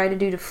what I try to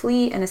do to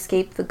flee and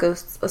escape the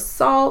ghost's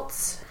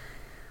assault.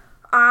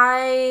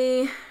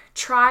 I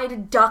try to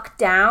duck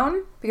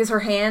down because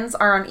her hands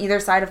are on either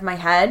side of my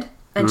head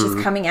and she's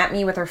coming at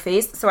me with her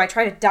face. So I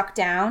try to duck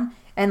down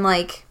and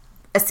like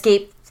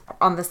escape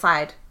on the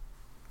side.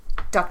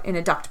 Duck in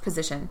a ducked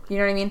position. You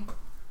know what I mean?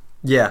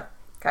 Yeah.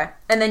 Okay.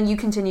 And then you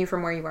continue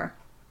from where you were.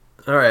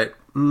 All right.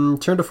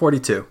 Turn to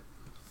 42.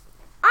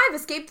 I've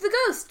escaped the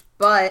ghost,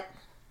 but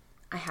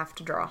I have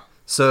to draw.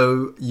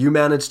 So you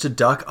managed to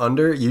duck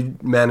under. You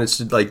managed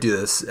to like do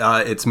this.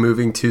 It's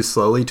moving too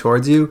slowly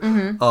towards you.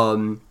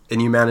 Mm-hmm.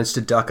 And you managed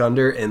to duck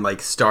under and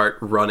like start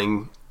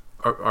running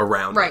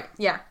around. Right.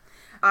 Yeah.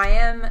 I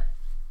am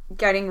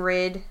getting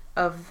rid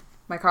of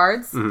my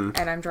cards and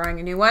I'm drawing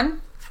a new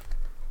one.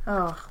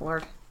 Oh,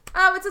 Lord.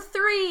 Oh, it's a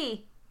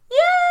 3. Yay!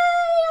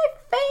 I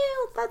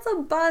failed. That's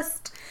a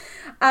bust.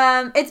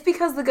 It's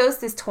because the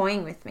ghost is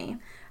toying with me.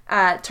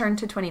 Turn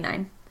to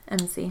 29.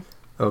 MC.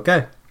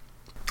 Okay.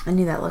 I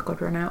knew that luck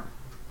would run out.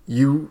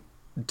 You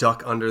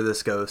duck under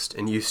this ghost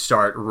and you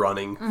start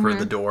running for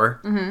the door.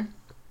 Mm-hmm.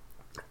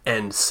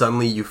 And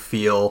suddenly you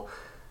feel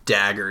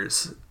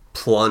daggers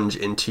plunge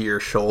into your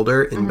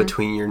shoulder in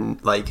between your,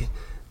 like,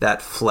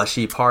 that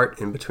fleshy part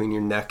in between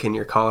your neck and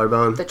your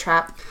collarbone. The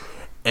trap.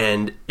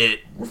 And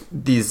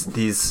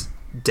these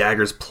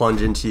daggers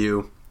plunge into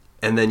you,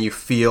 and then you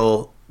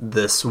feel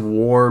this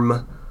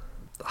warm,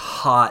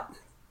 hot,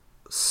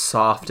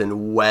 soft,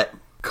 and wet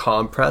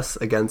compress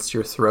against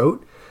your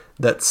throat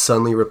that's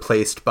suddenly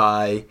replaced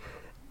by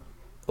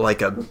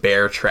like a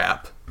bear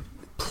trap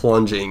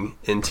plunging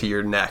into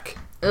your neck.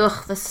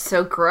 Ugh, this is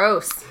so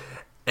gross.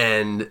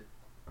 And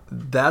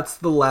that's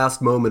the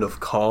last moment of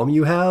calm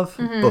you have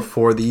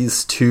before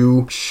these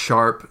two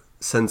sharp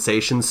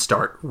sensations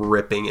start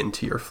ripping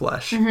into your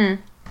flesh.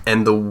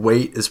 And the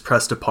weight is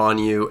pressed upon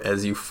you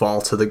as you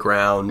fall to the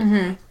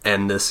ground,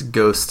 and this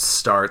ghost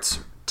starts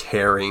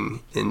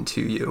tearing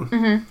into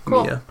you.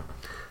 Cool. Mia.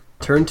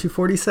 Turn to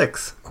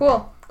 46.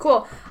 Cool.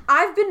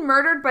 I've been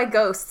murdered by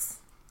ghosts.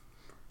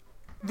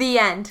 The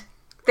end.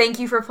 Thank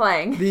you for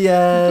playing. The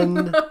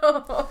end.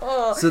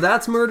 So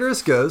that's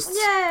Murderous Ghosts.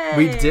 Yay!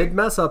 We did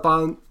mess up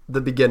on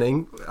the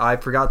beginning. I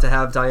forgot to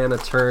have Diana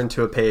turn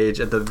to a page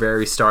at the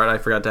very start. I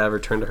forgot to have her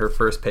turn to her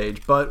first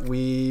page, but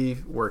we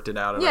worked it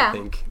out, and I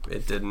think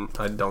it didn't.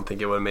 I don't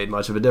think it would have made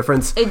much of a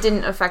difference. It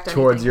didn't affect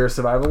anything. Towards your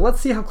survival.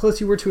 Let's see how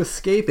close you were to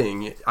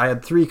escaping. I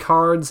had 3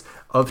 cards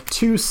of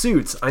 2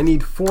 suits. I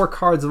need 4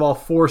 cards of all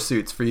 4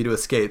 suits for you to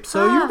escape.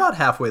 So you're about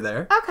halfway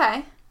there.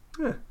 Okay.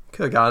 Yeah,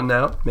 could have gotten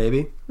out,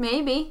 maybe.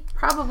 Maybe.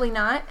 Probably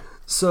not.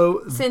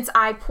 So since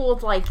I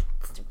pulled like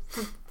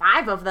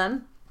 5 of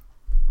them.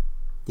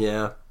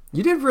 Yeah.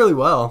 You did really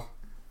well.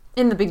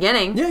 In the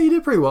beginning. Yeah, you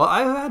did pretty well.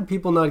 I had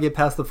people not get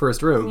past the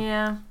first room.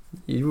 Yeah.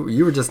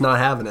 You were just not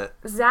having it.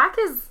 Zach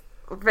is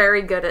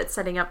very good at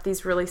setting up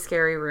these really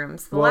scary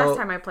rooms. The last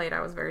time I played,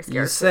 I was very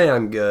scared. You say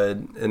I'm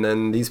good, and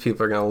then these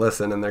people are going to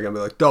listen, and they're going to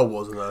be like, that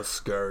wasn't that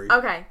scary.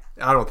 Okay.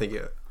 I don't think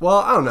it... Well,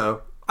 I don't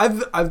know.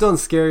 I've done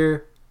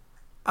scarier.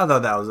 I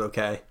thought that was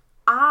okay.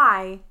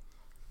 I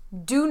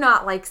do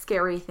not like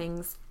scary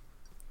things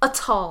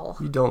at all.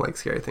 You don't like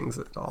scary things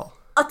at all.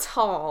 At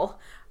all.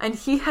 And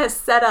he has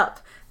set up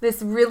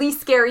this really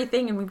scary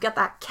thing, and we've got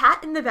that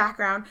cat in the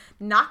background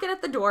knocking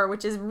at the door,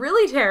 which is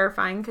really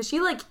terrifying because she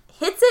like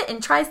hits it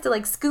and tries to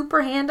like scoop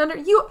her hand under.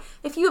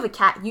 If you have a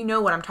cat, you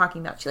know what I'm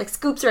talking about. She like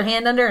scoops her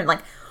hand under and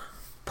like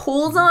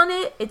pulls on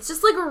it. It's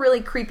just like a really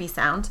creepy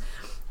sound.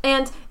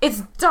 And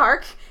it's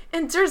dark,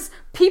 and there's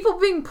people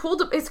being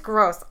pulled up. It's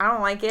gross. I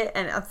don't like it,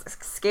 and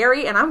it's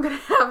scary, and I'm going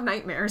to have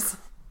nightmares.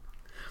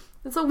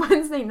 It's a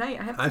Wednesday night.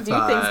 I have to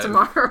do things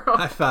tomorrow.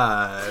 High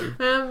five.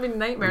 I'm having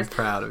nightmares. I'm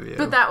proud of you.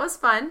 But that was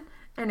fun,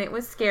 and it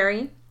was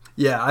scary.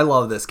 Yeah, I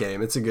love this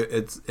game. It's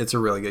a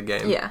really good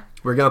game. Yeah.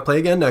 We're gonna play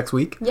again next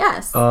week.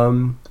 Yes.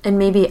 And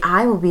maybe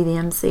I will be the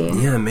MC.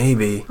 Yeah,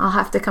 maybe. I'll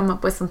have to come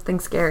up with something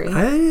scary.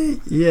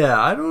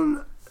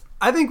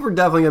 I think we're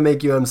definitely gonna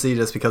make you MC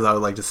just because I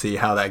would like to see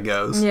how that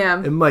goes.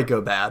 Yeah. It might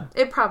go bad.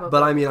 It probably.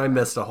 But I mean, I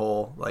missed a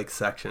whole like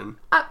section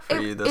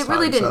for you this time. It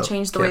really didn't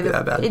change the way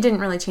that bad. It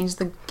didn't really change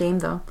the game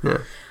though. Yeah.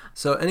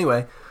 So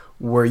anyway,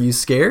 were you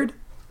scared?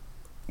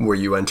 Were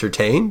you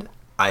entertained?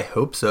 I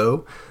hope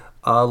so.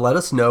 Let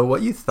us know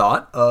what you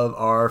thought of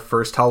our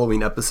first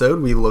Halloween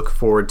episode. We look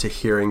forward to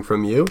hearing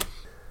from you.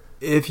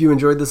 If you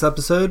enjoyed this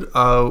episode,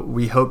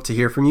 we hope to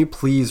hear from you.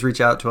 Please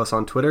reach out to us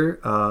on Twitter.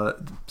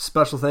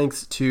 Special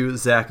thanks to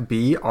Zach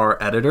B., our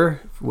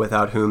editor,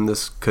 without whom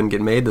this couldn't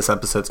get made. This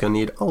episode's going to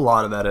need a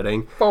lot of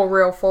editing. For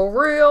real, for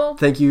real.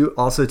 Thank you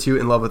also to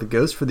In Love with a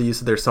Ghost for the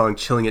use of their song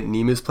Chilling at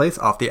Nemu's Place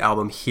off the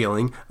album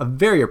Healing, a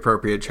very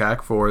appropriate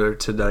track for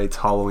tonight's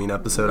Halloween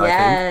episode, I think.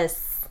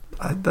 Yes.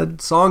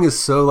 That song is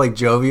so like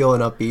jovial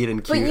and upbeat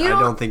and cute. I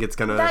don't think it's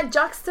gonna. That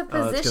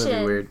juxtaposition. It's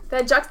gonna be weird.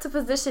 That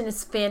juxtaposition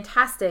is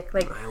fantastic.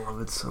 Like I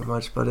love it so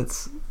much, but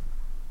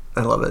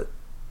I love it.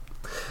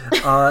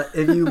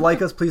 If you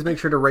like us, please make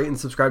sure to rate and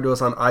subscribe to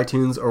us on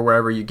iTunes or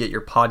wherever you get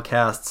your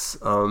podcasts.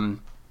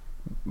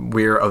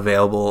 We're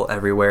available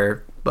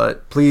everywhere,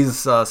 but please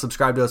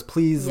subscribe to us.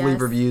 Please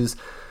leave reviews.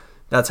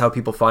 That's how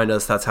people find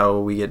us. That's how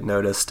we get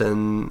noticed,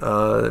 and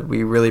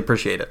we really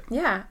appreciate it.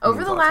 Yeah.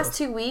 Over the last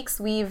 2 weeks,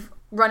 we've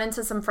run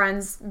into some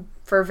friends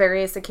for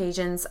various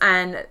occasions,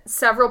 and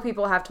several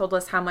people have told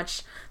us how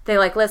much they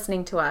like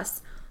listening to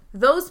us.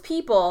 Those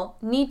people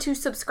need to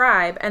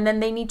subscribe, and then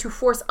they need to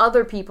force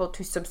other people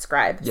to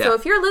subscribe. Yeah. So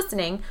if you're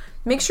listening,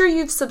 make sure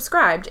you've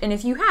subscribed, and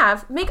if you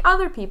have, make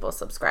other people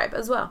subscribe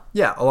as well.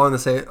 Yeah,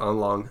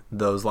 along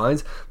those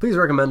lines, please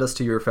recommend us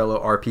to your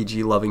fellow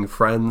RPG-loving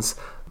friends.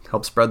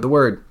 Help spread the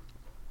word.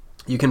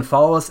 You can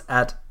follow us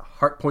at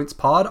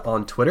HeartPointsPod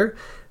on Twitter.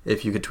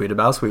 If you could tweet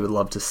about us, we would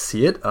love to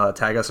see it.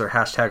 Tag us or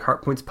hashtag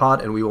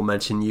HeartPointsPod, and we will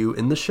mention you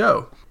in the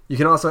show. You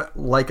can also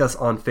like us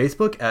on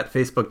Facebook at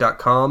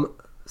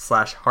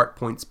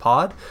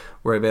facebook.com/HeartPointsPod.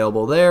 We're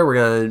available there. We're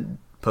going to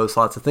post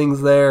lots of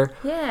things there.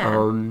 Yeah.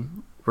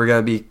 We're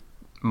going to be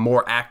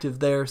more active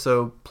there,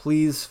 so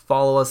please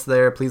follow us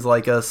there. Please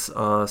like us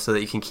so that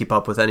you can keep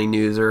up with any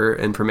news or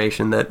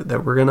information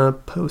that we're going to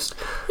post.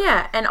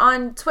 Yeah, and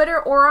on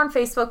Twitter or on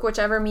Facebook,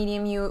 whichever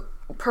medium you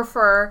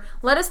prefer,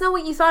 let us know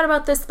what you thought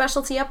about this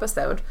specialty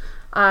episode.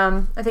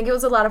 I think it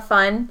was a lot of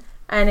fun,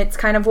 and it's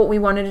kind of what we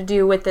wanted to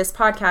do with this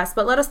podcast,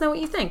 but let us know what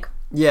you think.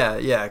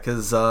 Yeah,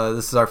 because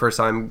this is our first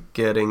time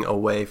getting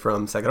away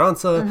from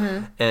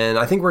Seguranza, and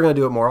I think we're going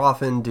to do it more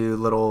often, do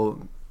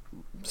little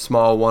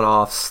small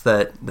one-offs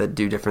that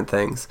do different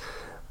things.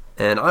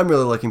 And I'm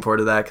really looking forward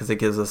to that because it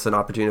gives us an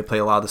opportunity to play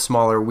a lot of the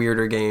smaller,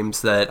 weirder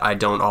games that I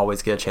don't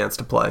always get a chance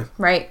to play.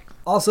 Right.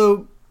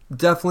 Also,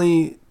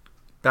 definitely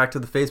back to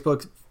the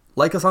Facebook.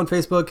 Like us on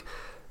Facebook,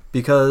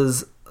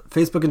 because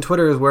Facebook and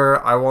Twitter is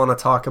where I want to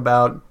talk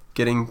about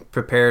getting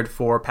prepared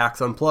for PAX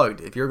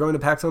Unplugged. If you're going to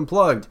PAX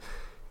Unplugged,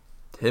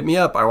 hit me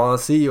up. I want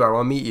to see you. I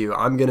want to meet you.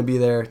 I'm going to be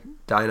there.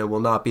 Dinah will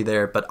not be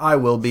there, but I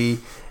will be.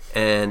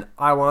 And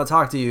I want to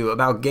talk to you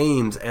about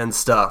games and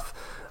stuff.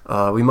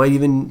 We might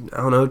even,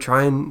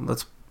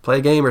 let's play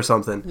a game or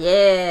something.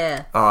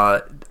 Yeah.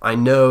 I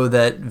know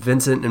that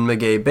Vincent and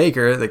Magay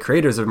Baker, the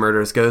creators of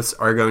Murderous Ghosts,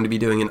 are going to be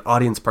doing an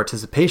audience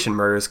participation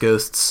Murderous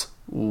Ghosts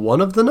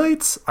one of the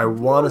nights. I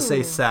want to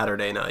say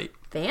Saturday night.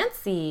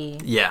 Fancy.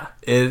 Yeah,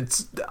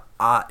 it's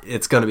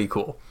going to be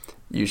cool.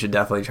 You should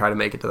definitely try to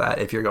make it to that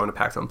if you're going to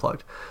PAX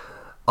Unplugged.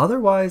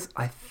 Otherwise,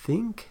 I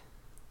think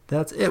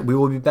that's it. We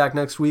will be back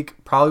next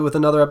week, probably with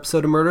another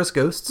episode of Murderous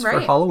Ghosts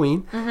for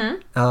Halloween.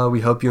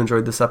 We hope you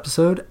enjoyed this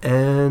episode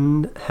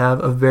and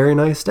have a very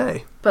nice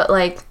day. But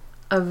like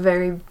a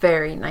very,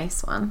 very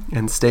nice one.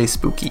 And stay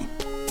spooky.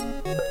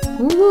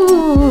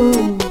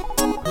 Ooh.